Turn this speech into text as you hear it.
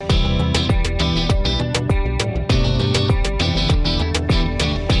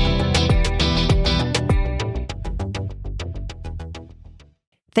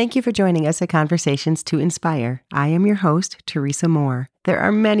Thank you for joining us at Conversations to Inspire. I am your host, Teresa Moore. There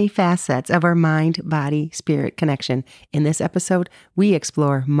are many facets of our mind-body-spirit connection. In this episode, we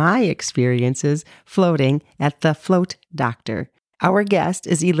explore my experiences floating at the Float Doctor. Our guest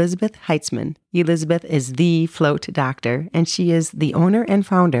is Elizabeth Heitzmann. Elizabeth is the Float Doctor, and she is the owner and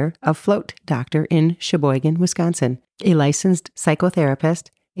founder of Float Doctor in Sheboygan, Wisconsin, a licensed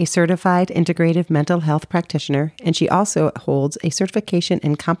psychotherapist, a certified integrative mental health practitioner, and she also holds a certification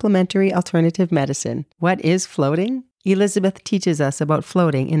in complementary alternative medicine. What is floating? Elizabeth teaches us about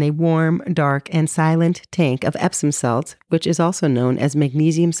floating in a warm, dark, and silent tank of Epsom salts, which is also known as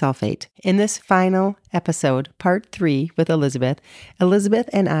magnesium sulfate. In this final episode, part 3 with Elizabeth, Elizabeth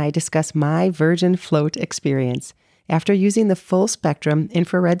and I discuss my virgin float experience. After using the full spectrum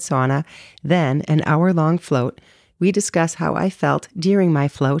infrared sauna, then an hour-long float, we discuss how I felt during my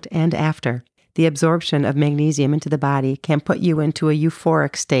float and after. The absorption of magnesium into the body can put you into a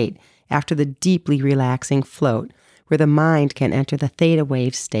euphoric state after the deeply relaxing float, where the mind can enter the theta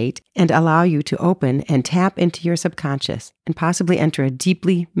wave state and allow you to open and tap into your subconscious and possibly enter a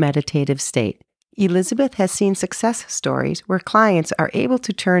deeply meditative state. Elizabeth has seen success stories where clients are able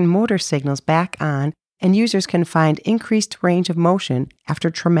to turn motor signals back on and users can find increased range of motion after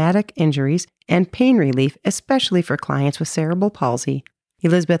traumatic injuries and pain relief, especially for clients with cerebral palsy.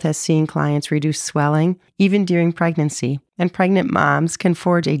 Elizabeth has seen clients reduce swelling even during pregnancy, and pregnant moms can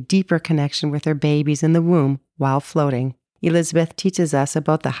forge a deeper connection with their babies in the womb while floating. Elizabeth teaches us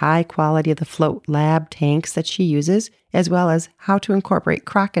about the high quality of the float lab tanks that she uses, as well as how to incorporate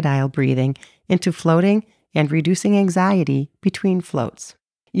crocodile breathing into floating and reducing anxiety between floats.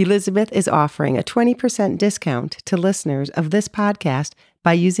 Elizabeth is offering a 20% discount to listeners of this podcast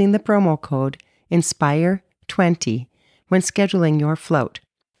by using the promo code INSPIRE20 when scheduling your float.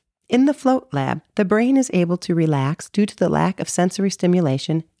 In the Float Lab, the brain is able to relax due to the lack of sensory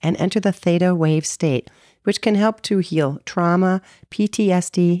stimulation and enter the theta wave state, which can help to heal trauma,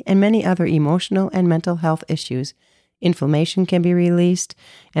 PTSD, and many other emotional and mental health issues. Inflammation can be released,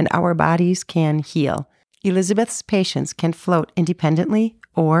 and our bodies can heal. Elizabeth's patients can float independently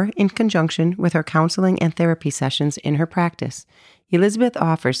or in conjunction with her counseling and therapy sessions in her practice. Elizabeth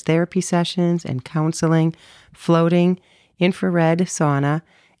offers therapy sessions and counseling, floating, infrared sauna,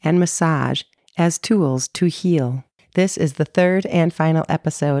 and massage as tools to heal. This is the third and final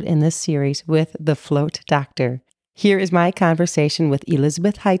episode in this series with the Float Doctor. Here is my conversation with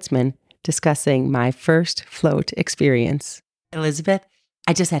Elizabeth Heitzmann discussing my first float experience. Elizabeth,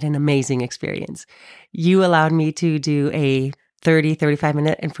 I just had an amazing experience. You allowed me to do a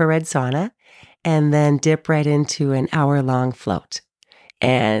 35-minute infrared sauna and then dip right into an hour-long float.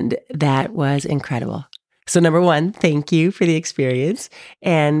 And that was incredible. So number one, thank you for the experience.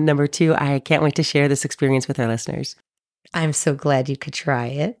 And number two, I can't wait to share this experience with our listeners. I'm so glad you could try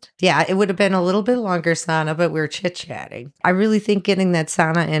it. Yeah, it would have been a little bit longer sauna, but we were chit-chatting. I really think getting that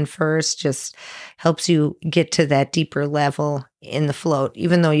sauna in first just helps you get to that deeper level in the float,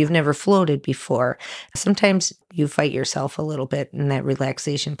 even though you've never floated before. Sometimes you fight yourself a little bit in that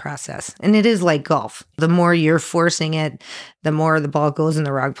relaxation process. And it is like golf. The more you're forcing it, the more the ball goes in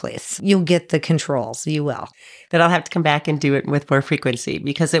the wrong place. You'll get the controls. You will. Then I'll have to come back and do it with more frequency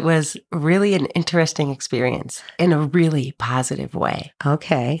because it was really an interesting experience in a really positive way.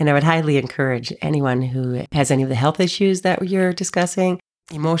 Okay. And I would highly encourage anyone who has any of the health issues that you're discussing,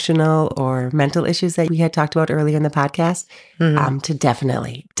 emotional or mental issues that we had talked about earlier in the podcast, to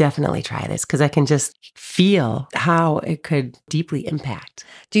definitely try this because I can just feel how it could deeply impact.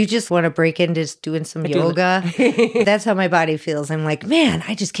 Do you just want to break into doing some yoga? That's how my body feels. I'm like, man,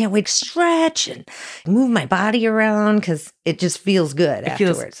 I just can't wait to stretch and move my body around because it just feels good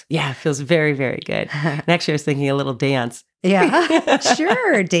afterwards. It feels very, very good. And actually, I was thinking a little dance. Yeah,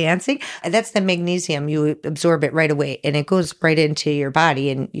 sure. Dancing. That's the magnesium. You absorb it right away and it goes right into your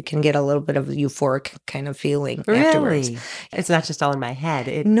body and you can get a little bit of a euphoric kind of feeling afterwards. It's not just all in my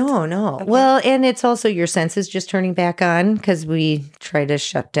head. No. Okay. Well, and it's also your senses just turning back on because we try to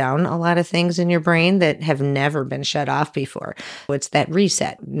shut down a lot of things in your brain that have never been shut off before. It's that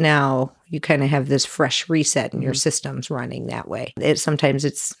reset. Now you kind of have this fresh reset and your system's running that way. Sometimes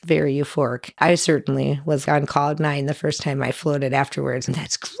it's very euphoric. I certainly was on cloud 9 the first time I floated afterwards, and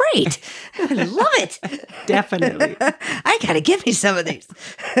that's great. I love it. Definitely. I got to give me some of these.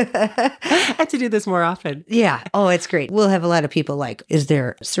 I have to do this more often. Yeah. Oh, it's great. We'll have a lot of people like, is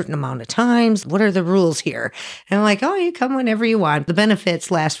there a certain amount of times? What are the rules here? And I'm like, oh, you come whenever you want. The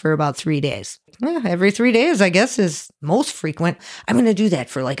benefits last for about 3 days. Yeah, every 3 days, I guess, is most frequent. I'm going to do that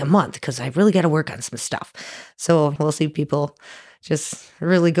for like a month because I really got to work on some stuff. So we'll see people just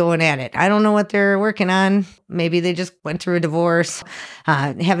really going at it. I don't know what they're working on. Maybe they just went through a divorce,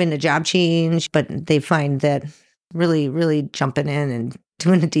 having a job change, but they find that really, really jumping in and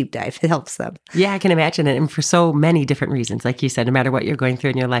doing a deep dive, it helps them. Yeah, I can imagine it. And for so many different reasons, like you said, no matter what you're going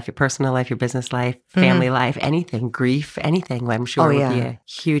through in your life, your personal life, your business life, family life, anything, grief, anything, I'm sure would be a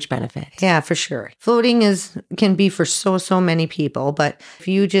huge benefit. Yeah, for sure. Floating can be for so many people, but if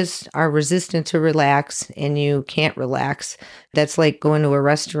you just are resistant to relax and you can't relax, that's like going to a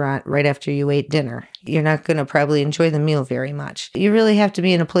restaurant right after you ate dinner. You're not going to probably enjoy the meal very much. You really have to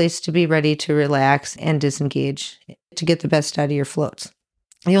be in a place to be ready to relax and disengage to get the best out of your floats.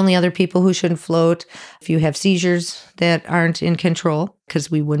 The only other people who shouldn't float, if you have seizures that aren't in control, because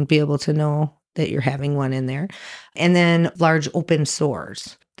we wouldn't be able to know that you're having one in there. And then large open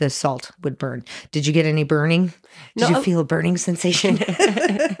sores, the salt would burn. Did you get any burning? Did you feel a burning sensation?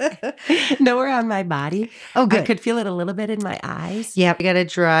 Nowhere on my body. Oh, good. I could feel it a little bit in my eyes. Yeah, you got to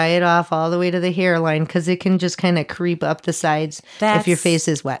dry it off all the way to the hairline because it can just kind of creep up the sides if your face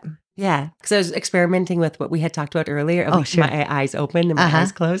is wet. Yeah, because I was experimenting with what we had talked about earlier. My eyes open and my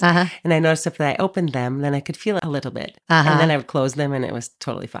eyes closed. And I noticed if I opened them, then I could feel it a little bit. And then I would close them and it was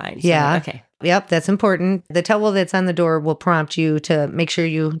totally fine. So, yeah. Okay. Yep, that's important. The towel that's on the door will prompt you to make sure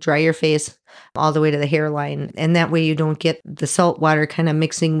you dry your face all the way to the hairline. And that way you don't get the salt water kind of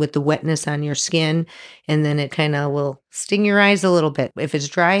mixing with the wetness on your skin. And then it kind of will sting your eyes a little bit. If it's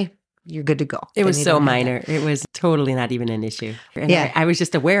dry, you're good to go. It was so minor. It was totally not even an issue. And I was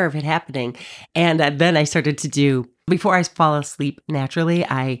just aware of it happening. And then I started to do, before I fall asleep naturally,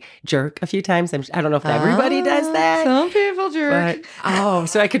 I jerk a few times. I don't know if everybody does that. Some people jerk. But,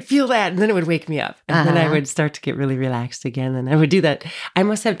 so I could feel that. And then it would wake me up. And then I would start to get really relaxed again. And I would do that. I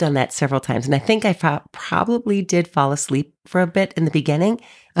must have done that several times. And I think I probably did fall asleep for a bit in the beginning.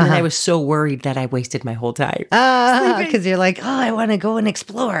 And then I was so worried that I wasted my whole time. Because you're like, I want to go and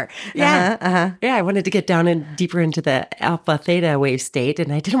explore. Yeah. Yeah, I wanted to get down and deeper into the alpha theta wave state,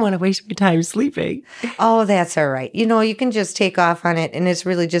 and I didn't want to waste my time sleeping. Oh, that's all right. You can just take off on it, and it's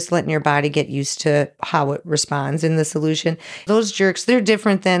really just letting your body get used to how it responds in the solution. Those jerks, they're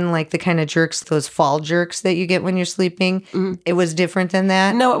different than like the kind of jerks, those fall jerks that you get when you're sleeping. Mm-hmm. It was different than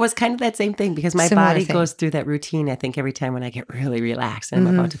that? No, it was kind of that same thing because my body goes through that routine, I think, every time when I get really relaxed and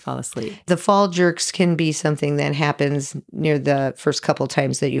I'm about to fall asleep. The fall jerks can be something that happens near the first couple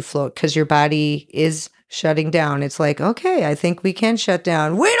times that you float because your body is shutting down. It's like, okay, I think we can shut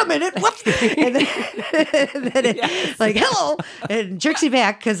down. Wait a minute. Whoops. And then it's like, hello, and jerks you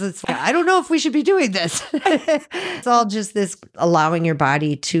back because it's, I don't know if we should be doing this. It's all just this allowing your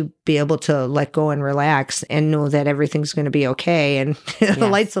body to be able to let go and relax and know that everything's going to be okay. And the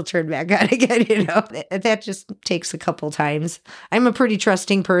lights will turn back on again, That just takes a couple times. I'm a pretty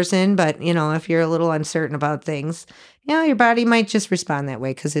trusting person, but, if you're a little uncertain about things, your body might just respond that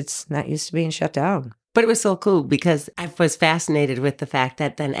way because it's not used to being shut down. But it was so cool because I was fascinated with the fact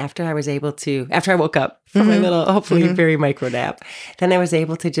that then after I woke up from my little, hopefully very micro nap, then I was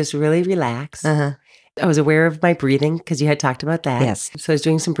able to just really relax. I was aware of my breathing because you had talked about that. Yes. So I was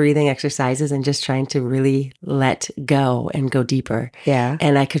doing some breathing exercises and just trying to really let go and go deeper. Yeah.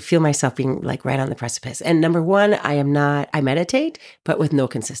 And I could feel myself being like right on the precipice. And number one, I meditate, but with no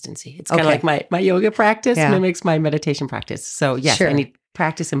consistency. It's kind of like my yoga practice mimics my meditation practice. So yes, I need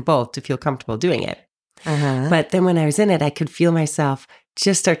practice in both to feel comfortable doing it. But then when I was in it, I could feel myself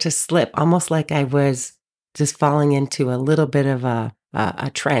just start to slip, almost like I was just falling into a little bit of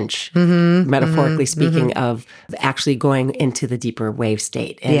a trench, metaphorically speaking, of actually going into the deeper wave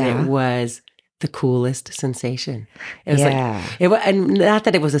state. And it was the coolest sensation. It was and not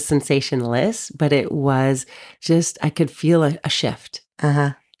that it was a sensationless, but it was just, I could feel a shift.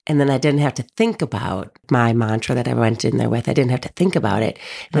 And then I didn't have to think about my mantra that I went in there with. I didn't have to think about it.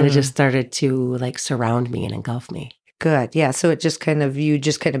 Then it just started to like surround me and engulf me. Good. Yeah. So you just kind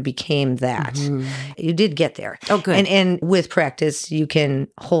of became that. You did get there. Oh, good. And with practice, you can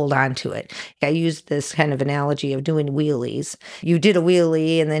hold on to it. I used this kind of analogy of doing wheelies. You did a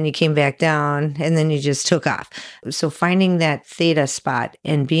wheelie and then you came back down and then you just took off. So finding that theta spot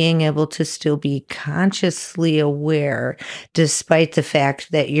and being able to still be consciously aware, despite the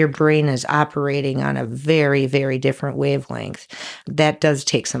fact that your brain is operating on a very, very different wavelength, that does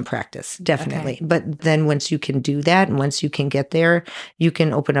take some practice, definitely. Okay. But then once you can do that, and once you can get there, you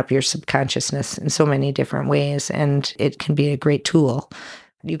can open up your subconsciousness in so many different ways, and it can be a great tool.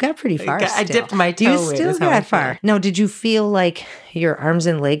 You got pretty far. I dipped my toe in. You still got far. Now, did you feel like your arms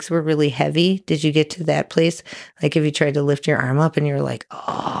and legs were really heavy? Did you get to that place? Like if you tried to lift your arm up and you were like,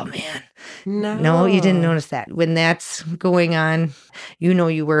 oh man, No, you didn't notice that. When that's going on,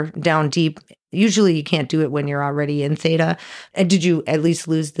 you were down deep. Usually you can't do it when you're already in theta. And did you at least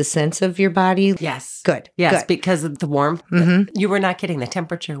lose the sense of your body? Yes. Good. Yes, Good. because of the warmth. Mm-hmm. You were not kidding. The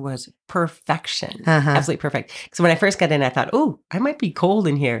temperature was perfection. Uh-huh. Absolutely perfect. So when I first got in, I thought, oh, I might be cold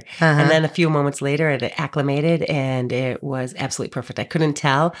in here. Uh-huh. And then a few moments later, it acclimated and it was absolutely perfect. I couldn't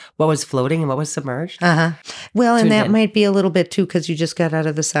tell what was floating and what was submerged. Uh-huh. Well, and Tuned that in. might be a little bit too, because you just got out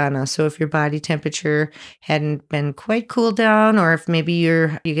of the sauna. So if your body temperature hadn't been quite cooled down, or if maybe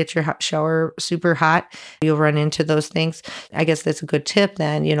you get your hot shower super hot, you'll run into those things. I guess that's a good tip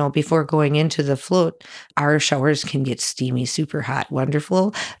then, before going into the float. Our showers can get steamy, super hot,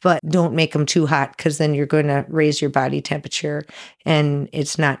 wonderful, but don't make them too hot, because then you're going to raise your body temperature and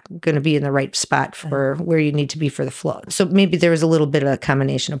it's not going to be in the right spot for where you need to be for the float. So maybe there was a little bit of a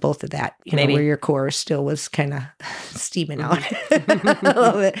combination of both of that, Maybe. where your core still was kind of steaming out a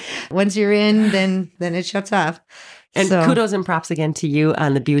little bit. Once you're in, then it shuts off. And So- kudos and props again to you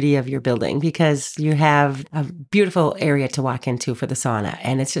on the beauty of your building, because you have a beautiful area to walk into for the sauna.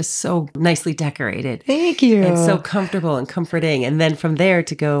 And it's just so nicely decorated. Thank you. And so comfortable and comforting. And then from there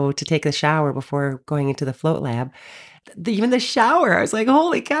to go to take a shower before going into the float lab. Even the shower, I was like,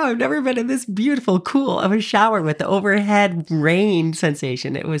 holy cow, I've never been in this beautiful, cool of a shower with the overhead rain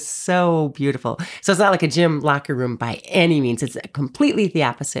sensation. It was so beautiful. So it's not like a gym locker room by any means. It's completely the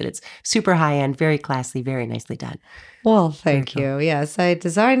opposite. It's super high end, very classy, very nicely done. Well, thank you. Yes, I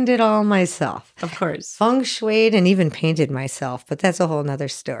designed it all myself. Of course. Feng shuied and even painted myself, but that's a whole nother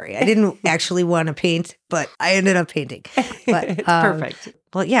story. I didn't actually want to paint, but I ended up painting. But It's perfect.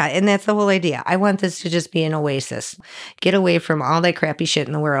 Well, yeah, and that's the whole idea. I want this to just be an oasis. Get away from all that crappy shit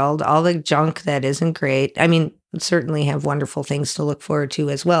in the world, all the junk that isn't great. I mean, certainly have wonderful things to look forward to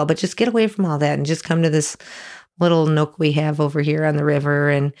as well, but just get away from all that and just come to this little nook we have over here on the river.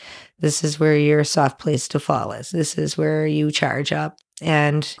 And this is where your soft place to fall is. This is where you charge up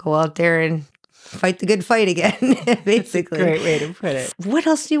and go out there and fight the good fight again, basically. Great way to put it. What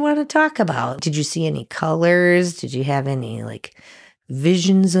else do you want to talk about? Did you see any colors? Did you have any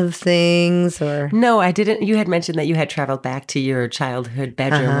visions of things or? No, I didn't. You had mentioned that you had traveled back to your childhood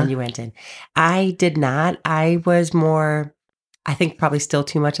bedroom when you went in. I did not. I was more, I think probably still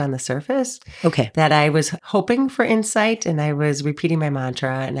too much on the surface. Okay. That I was hoping for insight and I was repeating my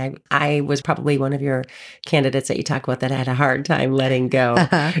mantra. And I was probably one of your candidates that you talk about that I had a hard time letting go.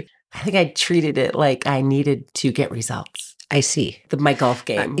 I think I treated it like I needed to get results. I see. My golf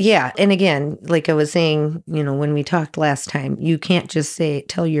game. Yeah. And again, like I was saying, when we talked last time, you can't just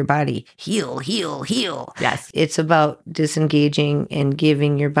tell your body, heal, heal, heal. Yes. It's about disengaging and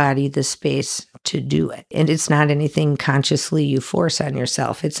giving your body the space to do it. And it's not anything consciously you force on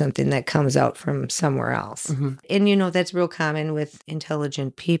yourself. It's something that comes out from somewhere else. Mm-hmm. And that's real common with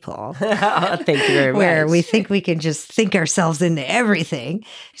intelligent people. Thank you very much. Where we think we can just think ourselves into everything.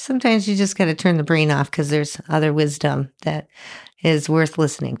 Sometimes you just got to turn the brain off because there's other wisdom that is worth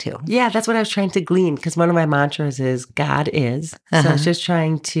listening to. Yeah, that's what I was trying to glean, because one of my mantras is God is. So I was just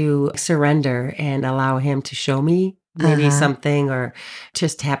trying to surrender and allow him to show me maybe something or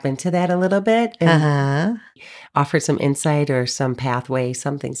just tap into that a little bit and offer some insight or some pathway,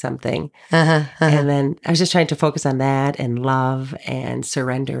 something. And then I was just trying to focus on that and love and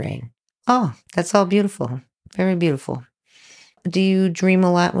surrendering. Oh, that's all beautiful. Very beautiful. Do you dream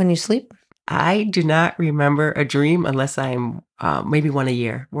a lot when you sleep? I do not remember a dream unless I'm maybe one a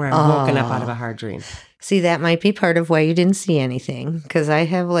year where I'm woken up out of a hard dream. See, that might be part of why you didn't see anything, because I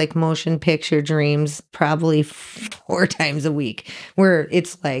have motion picture dreams probably 4 times a week where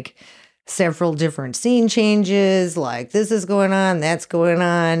it's several different scene changes, this is going on, that's going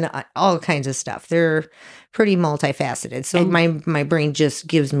on, all kinds of stuff. They're pretty multifaceted. So my brain just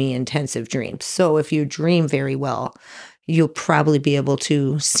gives me intensive dreams. So if you dream very well, you'll probably be able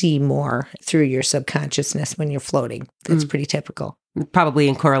to see more through your subconsciousness when you're floating. That's pretty typical. Probably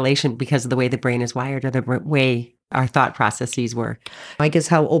in correlation because of the way the brain is wired or the way our thought processes work. I guess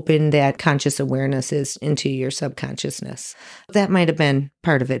how open that conscious awareness is into your subconsciousness. That might have been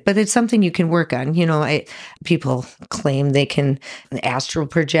part of it, but it's something you can work on. People claim they can astral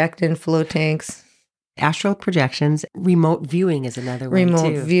project in float tanks. Astral projections, remote viewing is another way too.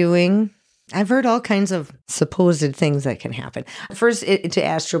 Remote viewing. I've heard all kinds of supposed things that can happen. First, to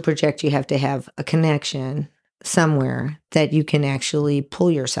astral project, you have to have a connection somewhere that you can actually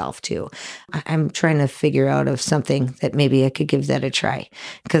pull yourself to. I'm trying to figure out of something that maybe I could give that a try,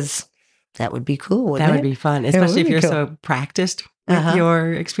 because that would be cool. That would be fun, especially if you're cool. so practiced with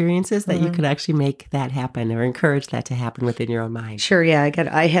your experiences that you Mhm. could actually make that happen or encourage that to happen within your own mind. Sure, yeah.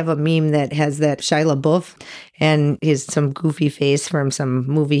 I have a meme that has that Shia LaBeouf and he's some goofy face from some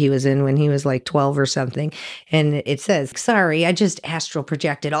movie he was in when he was like 12 or something. And it says, "Sorry, I just astral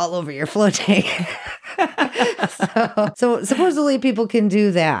projected all over your float tank." So supposedly people can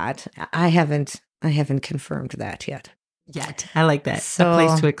do that. I haven't confirmed that yet. Yet. I like that. A So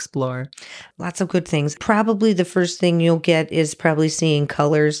place to explore. lots of good things. Probably the first thing you'll get is probably seeing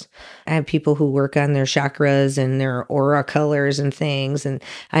colors. I have people who work on their chakras and their aura colors and things. And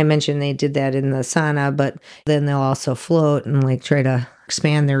I mentioned they did that in the sauna, but then they'll also float and like try to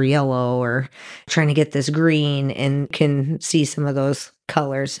expand their yellow or trying to get this green and can see some of those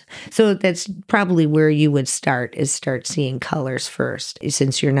colors. So that's probably where you would start seeing colors first,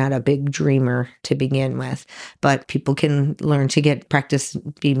 since you're not a big dreamer to begin with. But people can learn to get practice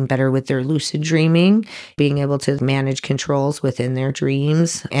being better with their lucid dreaming, being able to manage controls within their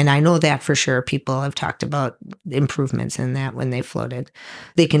dreams. And I know that for sure. People have talked about improvements in that when they floated.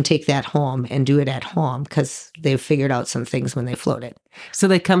 They can take that home and do it at home because they've figured out some things when they floated. So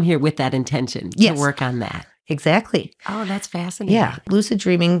they come here with that intention to work on that. Exactly. Oh, that's fascinating. Yeah. Lucid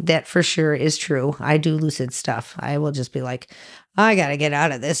dreaming, that for sure is true. I do lucid stuff. I will just be like, I got to get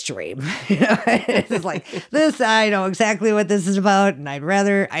out of this dream. It's like this, I know exactly what this is about. And I'd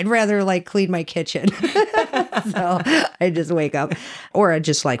rather like clean my kitchen. So I just wake up or I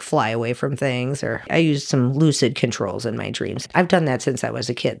just like fly away from things, or I use some lucid controls in my dreams. I've done that since I was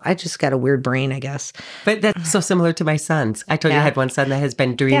a kid. I just got a weird brain, I guess. But that's so similar to my son's. I told you I had one son that has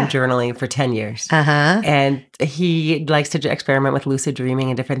been dream journaling for 10 years. And he likes to experiment with lucid dreaming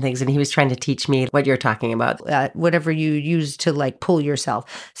and different things. And he was trying to teach me what you're talking about. Whatever you use to like pull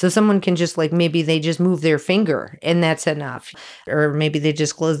yourself. So someone can just like, maybe they just move their finger and that's enough. Or maybe they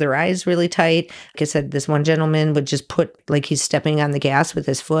just close their eyes really tight. Like I said, this one gentleman would just put like he's stepping on the gas with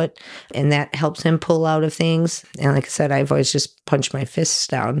his foot and that helps him pull out of things. And like I said, I've always just punched my fists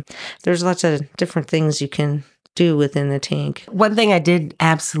down. There's lots of different things you can do within the tank. One thing I did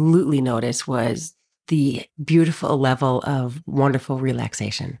absolutely notice was the beautiful level of wonderful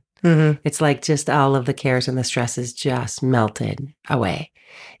relaxation. Mm-hmm. It's like just all of the cares and the stresses just melted away.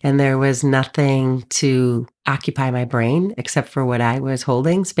 And there was nothing to occupy my brain except for what I was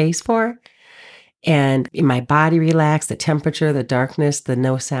holding space for. And my body relaxed, the temperature, the darkness, the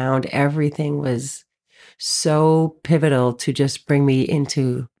no sound, everything was so pivotal to just bring me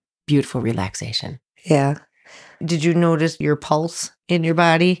into beautiful relaxation. Yeah. Did you notice your pulse in your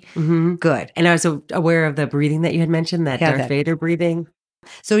body? Mm-hmm. Good. And I was aware of the breathing that you had mentioned, that Darth Vader breathing.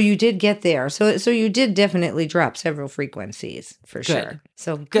 So you did get there. So you did definitely drop several frequencies for sure.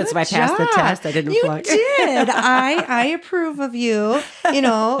 So good. So I passed the test. I didn't flunk. You did. I approve of you. You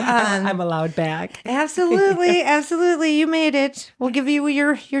know, I'm allowed back. Absolutely, absolutely. You made it. We'll give you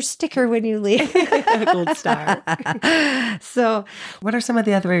your sticker when you leave. Gold star. So, what are some of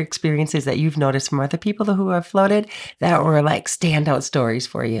the other experiences that you've noticed from other people who have floated that were like standout stories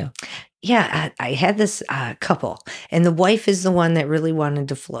for you? Yeah, I had this couple, and the wife is the one that really wanted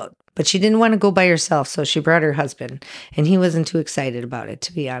to float. But she didn't want to go by herself, so she brought her husband, and he wasn't too excited about it,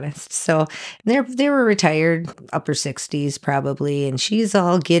 to be honest. So they were retired, upper 60s probably, and she's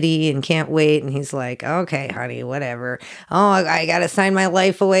all giddy and can't wait. And he's like, "Okay, honey, whatever. Oh, I got to sign my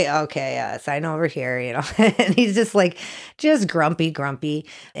life away. Okay, sign over here, you know." And he's just like, just grumpy.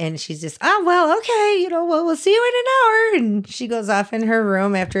 And she's just, "Oh, well, okay, you know, well, we'll see you in an hour." And she goes off in her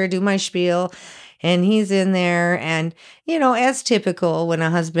room after I do my spiel. And he's in there, and, you know, as typical when a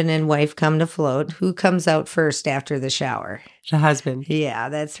husband and wife come to float, who comes out first after the shower? The husband. Yeah,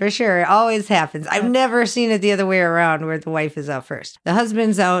 that's for sure. It always happens. I've never seen it the other way around where the wife is out first. The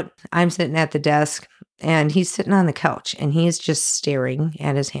husband's out. I'm sitting at the desk, and he's sitting on the couch, and he's just staring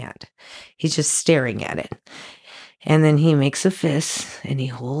at his hand. He's just staring at it. And then he makes a fist and he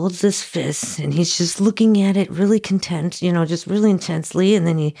holds this fist and he's just looking at it really content, you know, just really intensely. And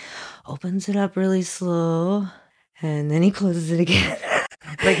then he opens it up really slow and then he closes it again.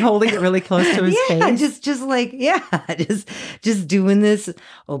 Like holding it really close to his face? Just doing this,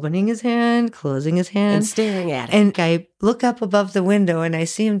 opening his hand, closing his hand. And staring at it. And I look up above the window and I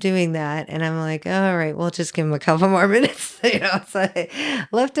see him doing that. And I'm like, all right, we'll just give him a couple more minutes. You know, so I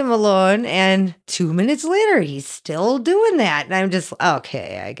left him alone. And 2 minutes later, he's still doing that. And I'm just,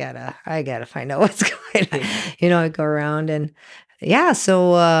 okay, I gotta find out what's going on. You know, I go around and yeah.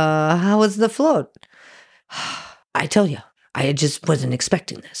 So how was the float? I tell you, I just wasn't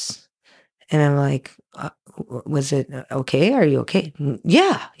expecting this. And I'm like, was it okay? Are you okay?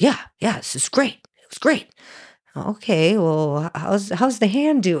 Yeah. This is great. It was great. Okay. Well, how's the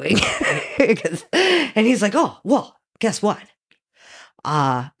hand doing? And he's like, oh, well, guess what?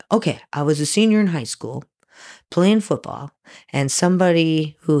 Okay, I was a senior in high school playing football, and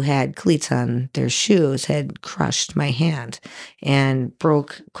somebody who had cleats on their shoes had crushed my hand and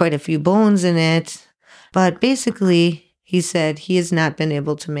broke quite a few bones in it. But basically, he said he has not been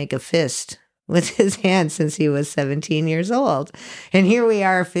able to make a fist with his hand since he was 17 years old. And here we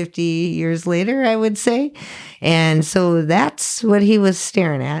are 50 years later, I would say. And so that's what he was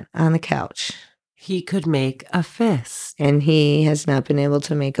staring at on the couch. He could make a fist. And he has not been able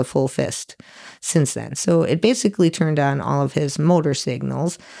to make a full fist since then. So it basically turned on all of his motor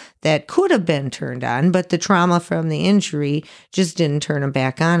signals that could have been turned on, but the trauma from the injury just didn't turn them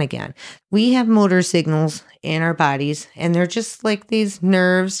back on again. We have motor signals in our bodies, and they're just like these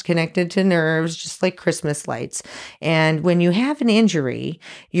nerves connected to nerves, just like Christmas lights. And when you have an injury,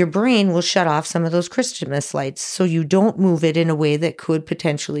 your brain will shut off some of those Christmas lights so you don't move it in a way that could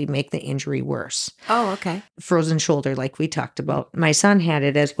potentially make the injury worse. Oh, okay. Frozen shoulder, like we talked about. My son had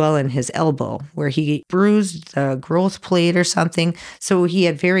it as well in his elbow, where he bruised the growth plate or something. So he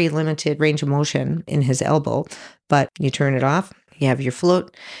had very limited range of motion in his elbow. But you turn it off, you have your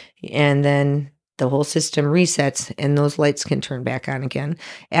float, and then the whole system resets, and those lights can turn back on again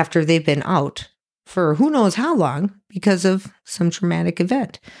after they've been out for who knows how long because of some traumatic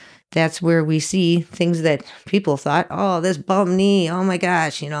event. That's where we see things that people thought, oh, this bum knee, oh my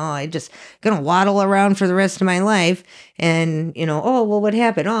gosh, I just going to waddle around for the rest of my life. And, oh, well, what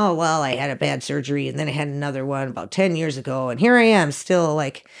happened? Oh, well, I had a bad surgery and then I had another one about 10 years ago. And here I am still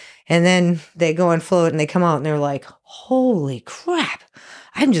and then they go and float and they come out and they're like, holy crap,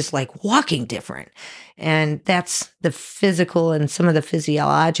 I'm just like walking different. And that's the physical and some of the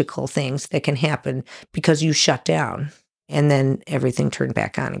physiological things that can happen because you shut down. And then everything turned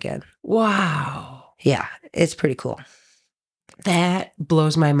back on again. Wow. Yeah, it's pretty cool. That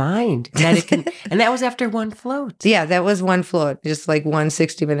blows my mind. That it can, and that was after one float. Yeah, that was one float, just like one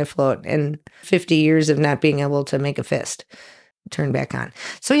 60-minute float and 50 years of not being able to make a fist. Turn back on.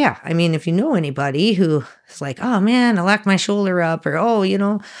 So yeah, I mean, if you know anybody who is like, oh man, I locked my shoulder up, or oh,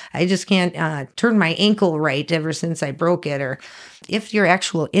 I just can't turn my ankle right ever since I broke it, or if your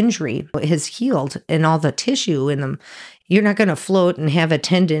actual injury has healed and all the tissue in them, you're not going to float and have a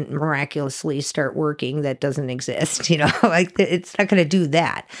tendon miraculously start working that doesn't exist, it's not going to do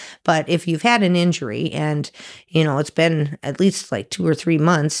that. But if you've had an injury and, it's been at least like 2 or 3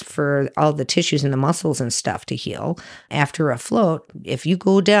 months for all the tissues and the muscles and stuff to heal after a float, if you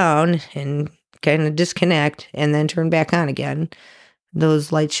go down and kind of disconnect and then turn back on again,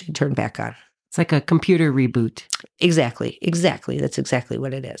 those lights should turn back on. It's like a computer reboot. Exactly. That's exactly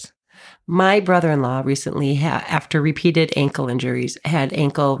what it is. My brother-in-law recently, after repeated ankle injuries, had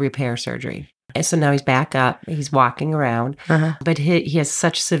ankle repair surgery. And so now he's back up. He's walking around. But he has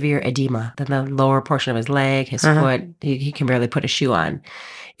such severe edema that the lower portion of his leg, his foot, he can barely put a shoe on.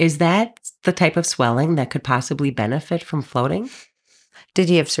 Is that the type of swelling that could possibly benefit from floating? Did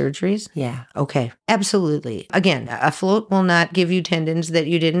he have surgeries? Yeah. Okay. Absolutely. Again, a float will not give you tendons that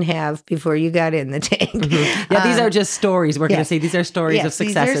you didn't have before you got in the tank. Yeah, these are just stories. We're going to say these are stories of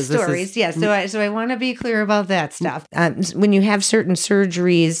successes. These are stories. So I want to be clear about that stuff. When you have certain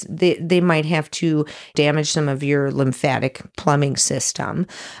surgeries, they might have to damage some of your lymphatic plumbing system.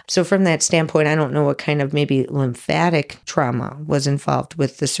 So from that standpoint, I don't know what kind of maybe lymphatic trauma was involved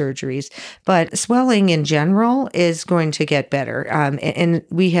with the surgeries, but swelling in general is going to get better. And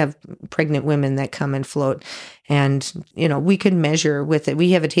we have pregnant women that come and float, and, we can measure with it.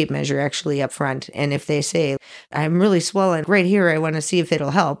 We have a tape measure actually up front. And if they say, I'm really swollen right here, I want to see if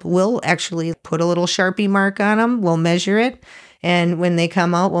it'll help, we'll actually put a little Sharpie mark on them. We'll measure it. And when they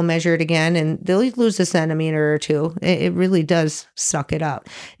come out, we'll measure it again, and they'll lose a centimeter or two. It really does suck it out.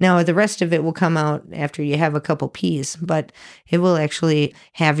 Now, the rest of it will come out after you have a couple pees, but it will actually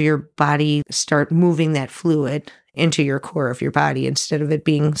have your body start moving that fluid into your core of your body instead of it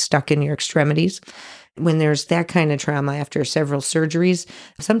being stuck in your extremities. When there's that kind of trauma after several surgeries,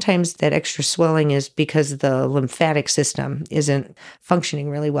 sometimes that extra swelling is because the lymphatic system isn't functioning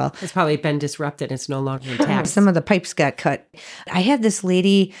really well. It's probably been disrupted. It's no longer intact. Some of the pipes got cut. I had this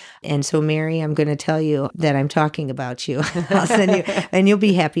lady, and so Mary, I'm going to tell you that I'm talking about you. I'll send you, and you'll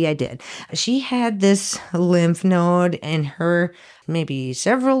be happy I did. She had this lymph node in her, maybe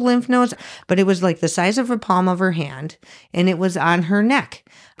several lymph nodes, but it was like the size of a palm of her hand, and it was on her neck,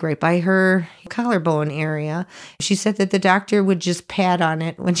 right by her collarbone area. She said that the doctor would just pat on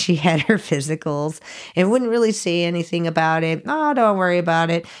it when she had her physicals and wouldn't really say anything about it. Oh, don't worry about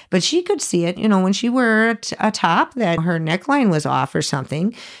it. But she could see it, when she wore a top that her neckline was off or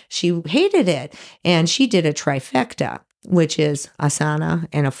something. She hated it. And she did a trifecta. which is a sauna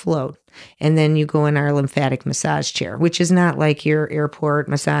and a float. And then you go in our lymphatic massage chair, which is not like your airport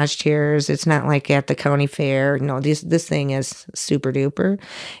massage chairs. It's not like at the county fair. No, this thing is super duper.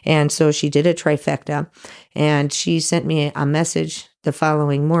 And so she did a trifecta, and she sent me a message the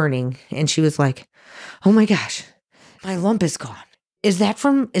following morning, and she was like, "Oh my gosh, my lump is gone. Is that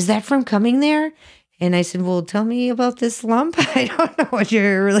from coming there?" And I said, "Well, tell me about this lump. I don't know what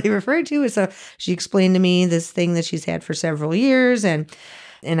you're really referring to." So she explained to me this thing that she's had for several years. And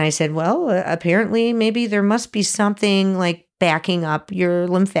I said, "Well, apparently maybe there must be something like backing up your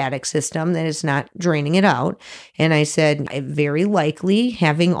lymphatic system that is not draining it out." And I said, "Very likely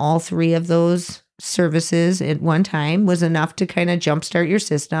having all three of those services at one time was enough to kind of jumpstart your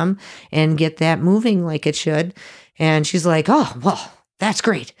system and get that moving like it should." And she's like, "Oh, well, that's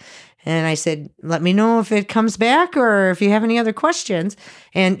great." And I said, "Let me know if it comes back or if you have any other questions."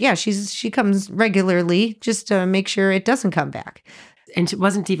 And yeah, she comes regularly just to make sure it doesn't come back. And it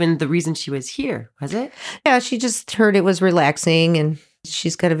wasn't even the reason she was here, was it? Yeah, she just heard it was relaxing, and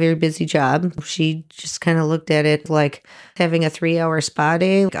she's got a very busy job. She just kind of looked at it like having a 3-hour spa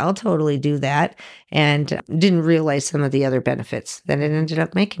day. Like, I'll totally do that. And didn't realize some of the other benefits that it ended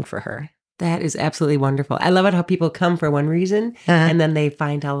up making for her. That is absolutely wonderful. I love it how people come for one reason and then they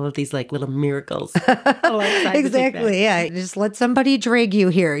find all of these like little miracles. Exactly. Yeah. Just let somebody drag you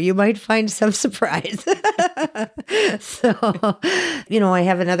here. You might find some surprise. So, I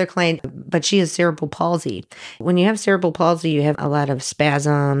have another client, but she has cerebral palsy. When you have cerebral palsy, you have a lot of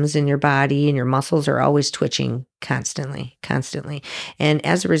spasms in your body, and your muscles are always twitching constantly. And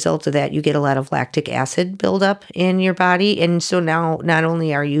as a result of that, you get a lot of lactic acid buildup in your body. And so now not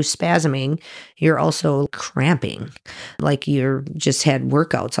only are you spasming, you're also cramping, like you're just had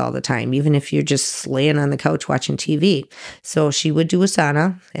workouts all the time, even if you're just laying on the couch watching TV. So she would do a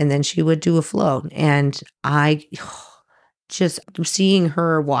sauna, and then she would do a float. And just seeing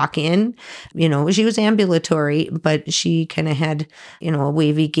her walk in, she was ambulatory, but she kind of had, a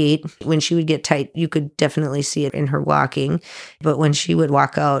wavy gait. When she would get tight, you could definitely see it in her walking. But when she would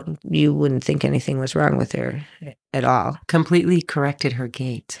walk out, you wouldn't think anything was wrong with her at all. Completely corrected her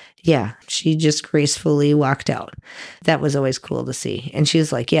gait. Yeah, she just gracefully walked out. That was always cool to see. And she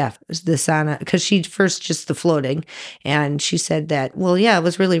was like, "Yeah, the sauna," because she first just the floating. And she said that, "Well, yeah, it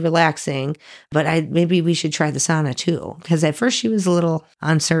was really relaxing, but maybe we should try the sauna too." Because at first she was a little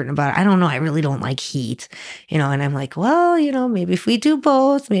uncertain about it. "I don't know, I really don't like heat," and I'm like, "Well, maybe if we do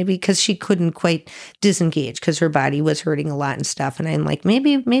both, maybe," because she couldn't quite disengage because her body was hurting a lot and stuff. And I'm like,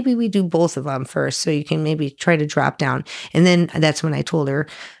 maybe we do both of them first, so you can maybe try to drop down. And then that's when I told her,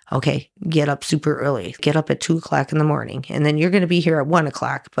 "Okay, get up super early. Get up at 2:00 in the morning. And then you're going to be here at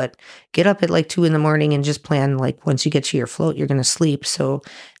 1:00, but get up at like 2 in the morning and just plan, like, once you get to your float, you're going to sleep. So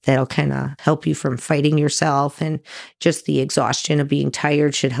that'll kind of help you from fighting yourself, and just the exhaustion of being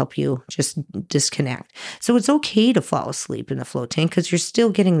tired should help you just disconnect." So it's okay to fall asleep in the float tank because you're still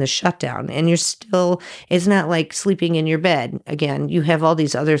getting the shutdown, and it's not like sleeping in your bed. Again, you have all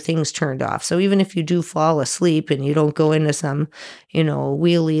these other things turned off. So even if you do fall asleep and you don't go into some,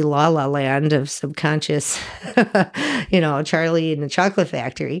 wheelie la la land of subconscious, Charlie in the Chocolate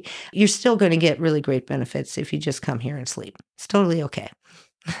Factory, you're still going to get really great benefits if you just come here and sleep. It's totally okay.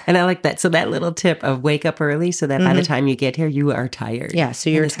 And I like that. So that little tip of wake up early so that by the time you get here, you are tired. Yeah, so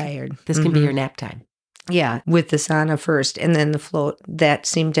you're tired. This can be your nap time. Yeah, with the sauna first and then the float, that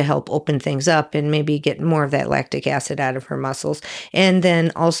seemed to help open things up and maybe get more of that lactic acid out of her muscles. And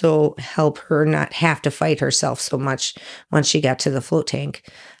then also help her not have to fight herself so much once she got to the float tank,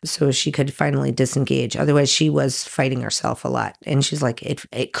 so she could finally disengage. Otherwise, she was fighting herself a lot. And she's like,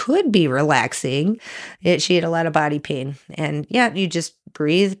 it could be relaxing. She had a lot of body pain. And yeah, you just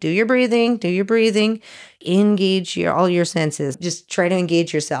breathe, do your breathing, engage all your senses. Just try to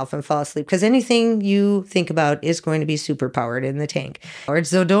engage yourself and fall asleep, because anything you think about is going to be super powered in the tank.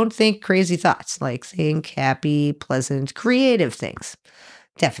 So don't think crazy thoughts, like think happy, pleasant, creative things.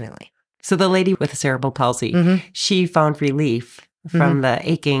 Definitely. So the lady with cerebral palsy, she found relief from the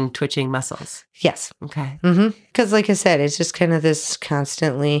aching, twitching muscles. Yes. Okay. Because like I said, it's just kind of this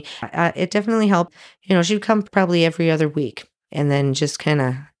constantly, it definitely helped. She'd come probably every other week and then just kind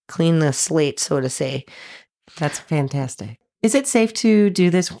of clean the slate, so to say. That's fantastic. Is it safe to do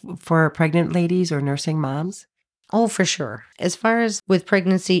this for pregnant ladies or nursing moms? Oh, for sure. As far as with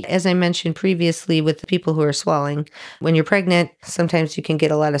pregnancy, as I mentioned previously with the people who are swelling, when you're pregnant, sometimes you can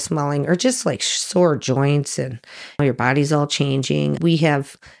get a lot of swelling or just like sore joints and your body's all changing. We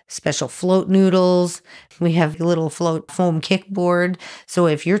have special float noodles. We have a little float foam kickboard. So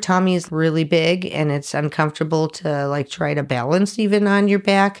if your tummy is really big and it's uncomfortable to like try to balance even on your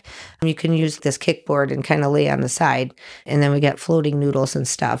back, you can use this kickboard and kind of lay on the side. And then we got floating noodles and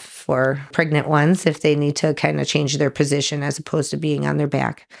stuff for pregnant ones if they need to kind of change their position as opposed to being on their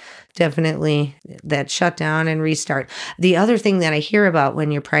back. Definitely that shutdown and restart. The other thing that I hear about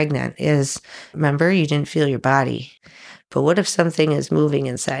when you're pregnant is, remember, you didn't feel your body. But what if something is moving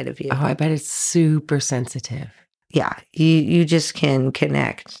inside of you? Oh, I bet it's super sensitive. Yeah, you just can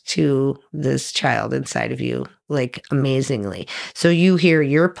connect to this child inside of you like amazingly. So you hear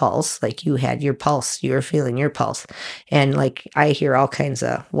your pulse, like you had your pulse, you were feeling your pulse. And like I hear all kinds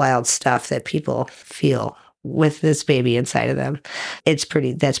of wild stuff that people feel with this baby inside of them. That's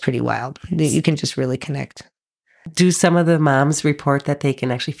pretty wild. You can just really connect. Do some of the moms report that they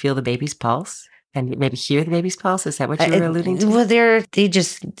can actually feel the baby's pulse? And maybe hear the baby's pulse? Is that what you were alluding to? Well, they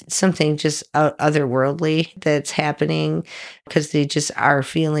just something just otherworldly that's happening because they just are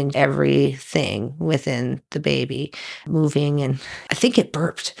feeling everything within the baby moving. And I think it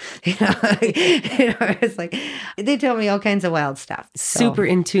burped. It's like they tell me all kinds of wild stuff. Super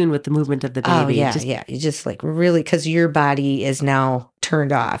in tune with the movement of the baby. Oh, yeah. You just like really, because your body is now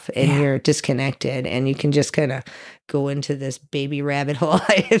turned off and you're disconnected and you can just kind of go into this baby rabbit hole,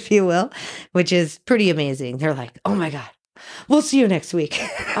 if you will, which is pretty amazing. They're like, oh my God, we'll see you next week.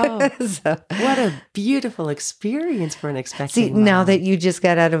 Oh, what a beautiful experience for an expecting mom. Now that you just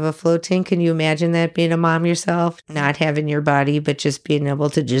got out of a float tank, can you imagine that being a mom yourself, not having your body, but just being able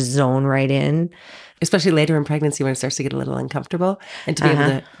to just zone right in? Especially later in pregnancy when it starts to get a little uncomfortable and to be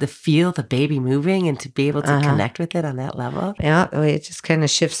able to feel the baby moving and to be able to connect with it on that level. Yeah, it just kind of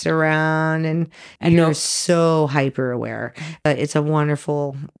shifts around and you're so hyper aware. It's a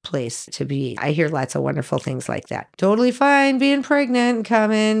wonderful place to be. I hear lots of wonderful things like that. Totally fine being pregnant,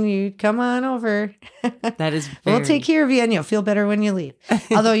 you come on over. That is We'll take care of you and you'll feel better when you leave.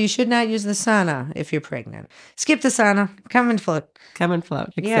 Although you should not use the sauna if you're pregnant. Skip the sauna. Come and float. Come and float.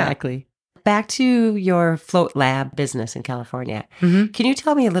 Exactly. Yeah. Back to your Float Lab business in California. Mm-hmm. Can you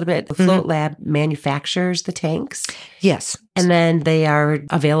tell me a little bit? Float Lab manufactures the tanks? Yes. And then they are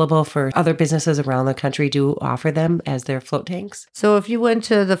available for other businesses around the country to offer them as their float tanks? So if you went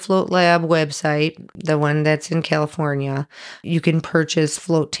to the Float Lab website, the one that's in California, you can purchase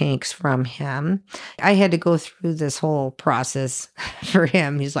float tanks from him. I had to go through this whole process for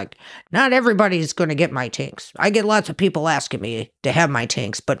him. He's like, not everybody's going to get my tanks. I get lots of people asking me to have my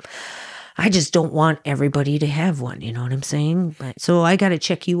tanks, but I just don't want everybody to have one. You know what I'm saying? So I got to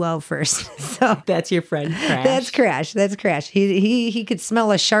check you out first. So that's your friend, Crash. That's Crash. He could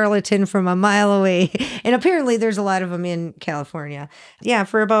smell a charlatan from a mile away. And apparently there's a lot of them in California. Yeah,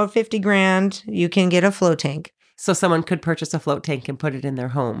 for about $50,000, you can get a float tank. So someone could purchase a float tank and put it in their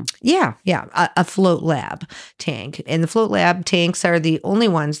home. Yeah. A Float Lab tank. And the Float Lab tanks are the only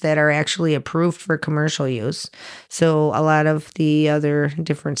ones that are actually approved for commercial use. So a lot of the other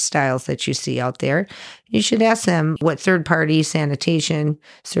different styles that you see out there, you should ask them what third-party sanitation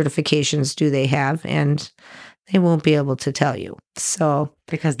certifications do they have, and they won't be able to tell you. So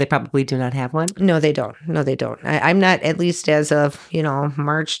because they probably do not have one? No, they don't. I'm not, at least as of,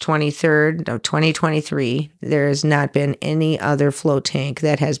 March 23rd of 2023, there has not been any other float tank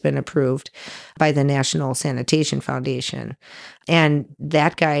that has been approved by the National Sanitation Foundation. And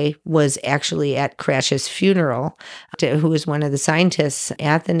that guy was actually at Crash's funeral, who was one of the scientists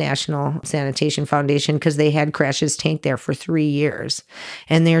at the National Sanitation Foundation, because they had Crash's tank there for 3 years.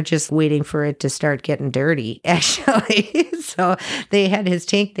 And they're just waiting for it to start getting dirty, actually. So they had his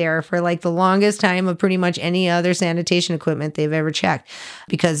tank there for like the longest time of pretty much any other sanitation equipment they've ever checked,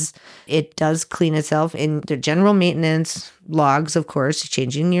 because it does clean itself in the general maintenance logs, of course,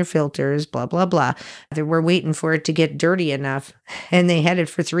 changing your filters, blah, blah, blah. They were waiting for it to get dirty enough, and they had it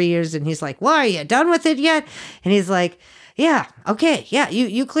for 3 years. And he's like, well, are you done with it yet? And he's like, yeah, okay. Yeah,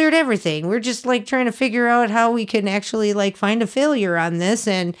 you cleared everything. We're just like trying to figure out how we can actually like find a failure on this.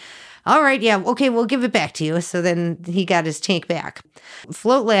 And all right, yeah, okay, we'll give it back to you. So then he got his tank back.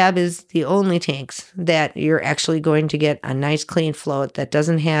 Float Lab is the only tanks that you're actually going to get a nice clean float that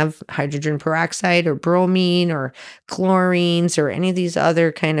doesn't have hydrogen peroxide or bromine or chlorines or any of these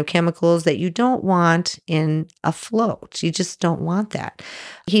other kind of chemicals that you don't want in a float. You just don't want that.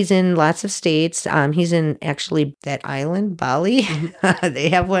 He's in lots of states. He's in actually that island, Bali. They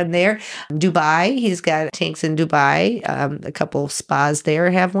have one there. Dubai, he's got tanks in Dubai. A couple spas there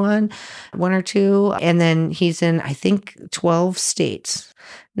have one. one or two. And then he's in, I think, 12 states.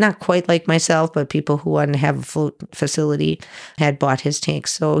 Not quite like myself, but people who wanted to have a float facility had bought his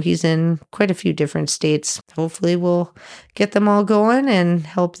tanks. So he's in quite a few different states. Hopefully we'll get them all going and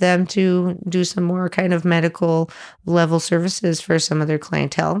help them to do some more kind of medical level services for some of their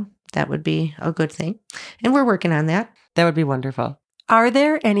clientele. That would be a good thing. And we're working on that. That would be wonderful. Are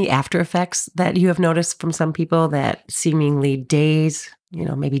there any after effects that you have noticed from some people that seemingly days,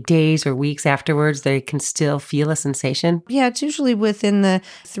 maybe days or weeks afterwards, they can still feel a sensation? Yeah, it's usually within the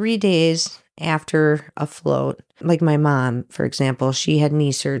 3 days after a float. Like my mom, for example, she had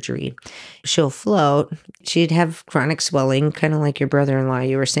knee surgery. She'll float. She'd have chronic swelling, kind of like your brother-in-law,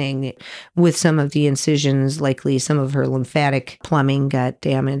 you were saying, with some of the incisions, likely some of her lymphatic plumbing got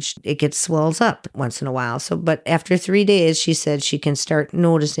damaged. It swells up once in a while. But after 3 days, she said she can start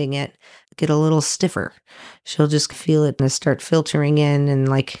noticing it get a little stiffer. She'll just feel it and start filtering in, and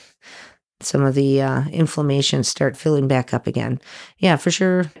like some of the inflammation start filling back up again. Yeah, for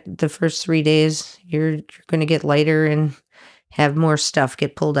sure. The first 3 days, you're going to get lighter and have more stuff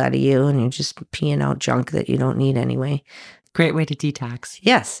get pulled out of you, and you're just peeing out junk that you don't need anyway. Great way to detox.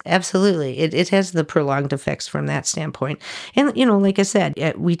 Yes, absolutely. It has the prolonged effects from that standpoint. And, like I said,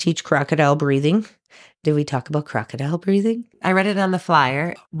 we teach crocodile breathing. Did we talk about crocodile breathing? I read it on the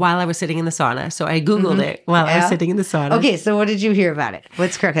flyer while I was sitting in the sauna. So I Googled it while I was sitting in the sauna. Okay, so what did you hear about it?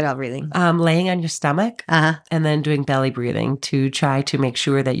 What's crocodile breathing? Laying on your stomach and then doing belly breathing to try to make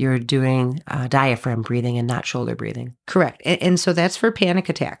sure that you're doing diaphragm breathing and not shoulder breathing. Correct. And so that's for panic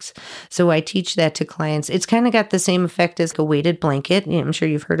attacks. So I teach that to clients. It's kind of got the same effect as a weighted blanket. I'm sure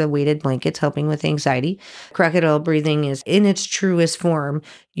you've heard of weighted blankets helping with anxiety. Crocodile breathing is in its truest form.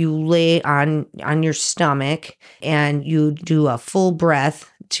 You lay on your stomach and you do a full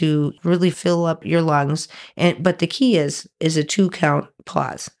breath to really fill up your lungs. But the key is a 2-count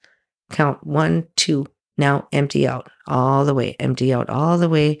pause. Count 1, 2. Now empty out all the way. Empty out all the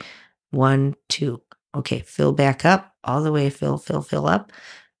way. 1, 2. Okay, fill back up all the way. Fill up.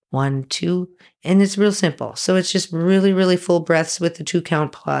 1, 2. And it's real simple. So it's just really, really full breaths with the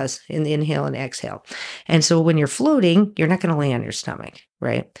 2-count pause in the inhale and exhale. And so when you're floating, you're not going to lay on your stomach,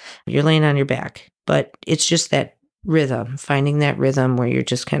 right? You're laying on your back. But it's just that rhythm, finding that rhythm where you're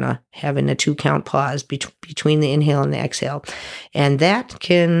just kind of having a 2-count pause between the inhale and the exhale. And that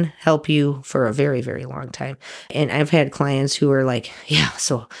can help you for a very, very long time. And I've had clients who are like, yeah,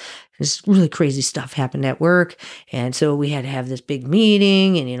 so this really crazy stuff happened at work. And so we had to have this big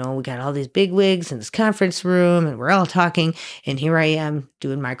meeting and, we got all these big wigs in this conference room and we're all talking. And here I am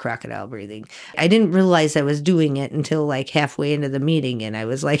doing my crocodile breathing. I didn't realize I was doing it until like halfway into the meeting. And I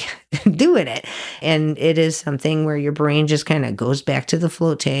was like doing it. And it is something where your brain just kind of goes back to the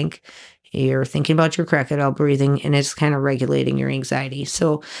float tank. You're thinking about your crocodile breathing and it's kind of regulating your anxiety.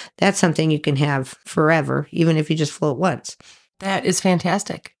 So that's something you can have forever, even if you just float once. That is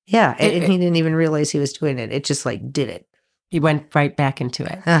fantastic. Yeah, and he didn't even realize he was doing it. It just did it. He went right back into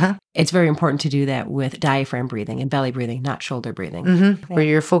it. Uh-huh. It's very important to do that with diaphragm breathing and belly breathing, not shoulder breathing. Mm-hmm. Yeah. Where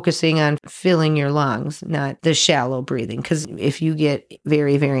you're focusing on filling your lungs, not the shallow breathing. Because if you get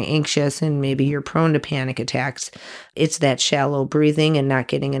very, very anxious and maybe you're prone to panic attacks, it's that shallow breathing and not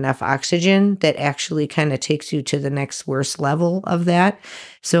getting enough oxygen that actually kind of takes you to the next worst level of that.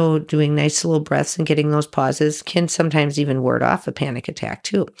 So doing nice slow breaths and getting those pauses can sometimes even ward off a panic attack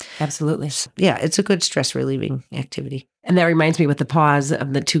too. Absolutely. Yeah, it's a good stress relieving activity. And that reminds me with the pause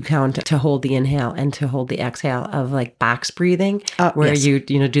of the 2-count to hold the inhale and to hold the exhale of box breathing, where yes. you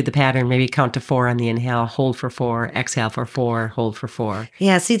do the pattern, maybe count to 4 on the inhale, hold for 4, exhale for 4, hold for 4.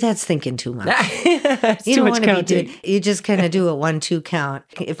 Yeah, see, that's thinking too much. You don't want to be you just kind of do a 1-2 count.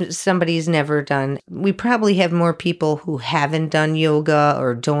 If somebody's never done, we probably have more people who haven't done yoga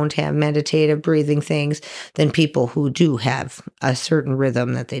or don't have meditative breathing things than people who do have a certain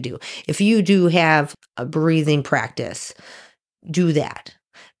rhythm that they do. If you do have a breathing practice, do that.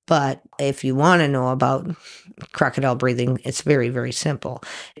 But if you want to know about crocodile breathing, it's very, very simple.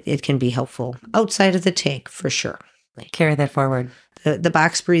 It can be helpful outside of the tank for sure. Carry that forward. The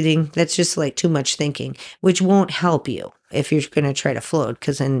box breathing, that's just too much thinking, which won't help you if you're going to try to float,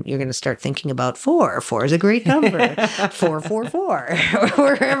 because then you're going to start thinking about 4. 4 is a great number. 4, 4, 4,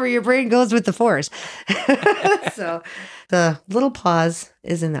 wherever your brain goes with the 4s. So the little pause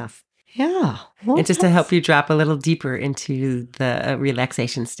is enough. Yeah. Well, and just to help you drop a little deeper into the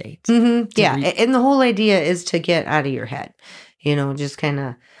relaxation state. Mm-hmm. Yeah. And the whole idea is to get out of your head, just kind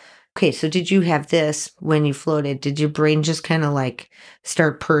of Okay, so did you have this when you floated? Did your brain just kind of like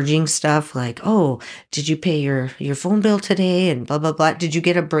start purging stuff like, oh, did you pay your phone bill today and blah, blah, blah? Did you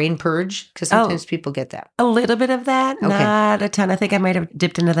get a brain purge? Because sometimes people get that. A little bit of that, Okay. not a ton. I think I might have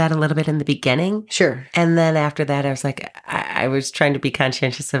dipped into that a little bit in the beginning. Sure. And then after that, I was like, I was trying to be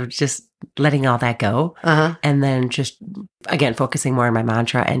conscientious of just letting all that go. Uh-huh. And then just, again, focusing more on my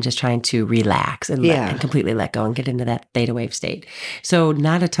mantra and just trying to relax and, and completely let go and get into that theta wave state. So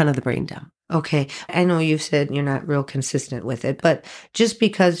not a ton of the brain dump. Okay. I know you've said you're not real consistent with it, but just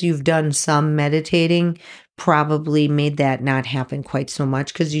because you've done some meditating probably made that not happen quite so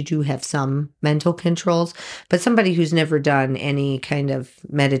much because you do have some mental controls. But somebody who's never done any kind of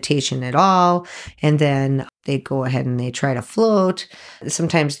meditation at all, and then they go ahead and they try to float,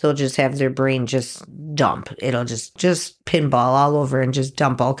 sometimes they'll just have their brain just dump. It'll just pinball all over and just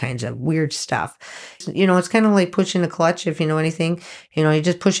dump all kinds of weird stuff. You know, it's kind of like pushing a clutch, if you know anything. You know, you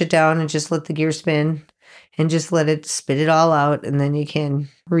just push it down and just let the gear spin and just let it spit it all out, and then you can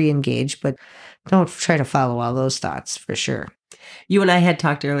re-engage. But don't try to follow all those thoughts for sure. You and I had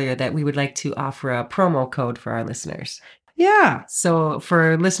talked earlier that we would like to offer a promo code for our listeners. Yeah. So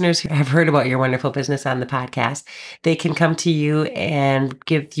for listeners who have heard about your wonderful business on the podcast, they can come to you and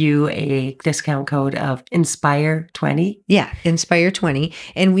give you a discount code of Inspire20. Yeah, Inspire20.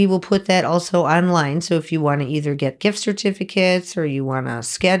 And we will put that also online. So if you want to either get gift certificates or you want to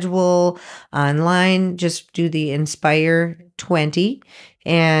schedule online, just do the Inspire20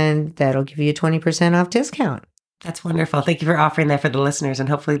 and that'll give you a 20% off discount. That's wonderful. Thank you for offering that for the listeners. And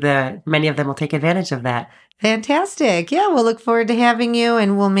hopefully many of them will take advantage of that. Fantastic. Yeah, we'll look forward to having you,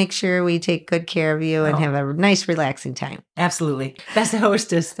 and we'll make sure we take good care of you and have a nice, relaxing time. Absolutely. Best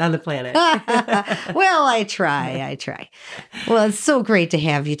hostess on the planet. Well, I try. Well, it's so great to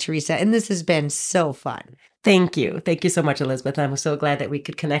have you, Teresa, and this has been so fun. Thank you. Thank you so much, Elizabeth. I'm so glad that we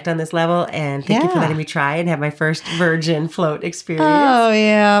could connect on this level, and thank you for letting me try and have my first virgin float experience. Oh,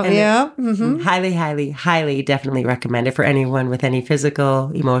 yeah, and yeah. Highly, highly, highly definitely recommend it for anyone with any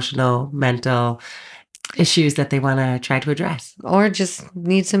physical, emotional, mental issues that they want to try to address. Or just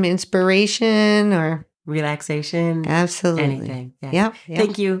need some inspiration or relaxation. Absolutely. Anything. Yeah. Yep.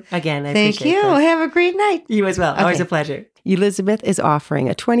 Thank you again. Thank you. Have a great night. You as well. Okay. Always a pleasure. Elizabeth is offering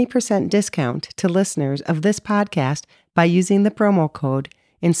a 20% discount to listeners of this podcast by using the promo code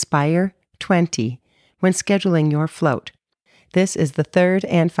INSPIRE20 when scheduling your float. This is the third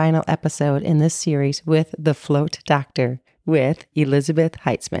and final episode in this series with The Float Doctor with Elizabeth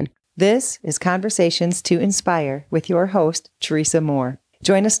Heitzmann. This is Conversations to Inspire with your host, Teresa Moore.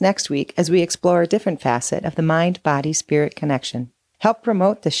 Join us next week as we explore a different facet of the mind-body-spirit connection. Help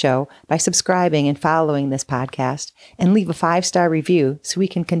promote the show by subscribing and following this podcast, and leave a 5-star review so we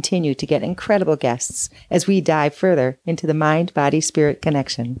can continue to get incredible guests as we dive further into the mind-body-spirit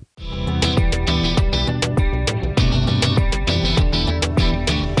connection.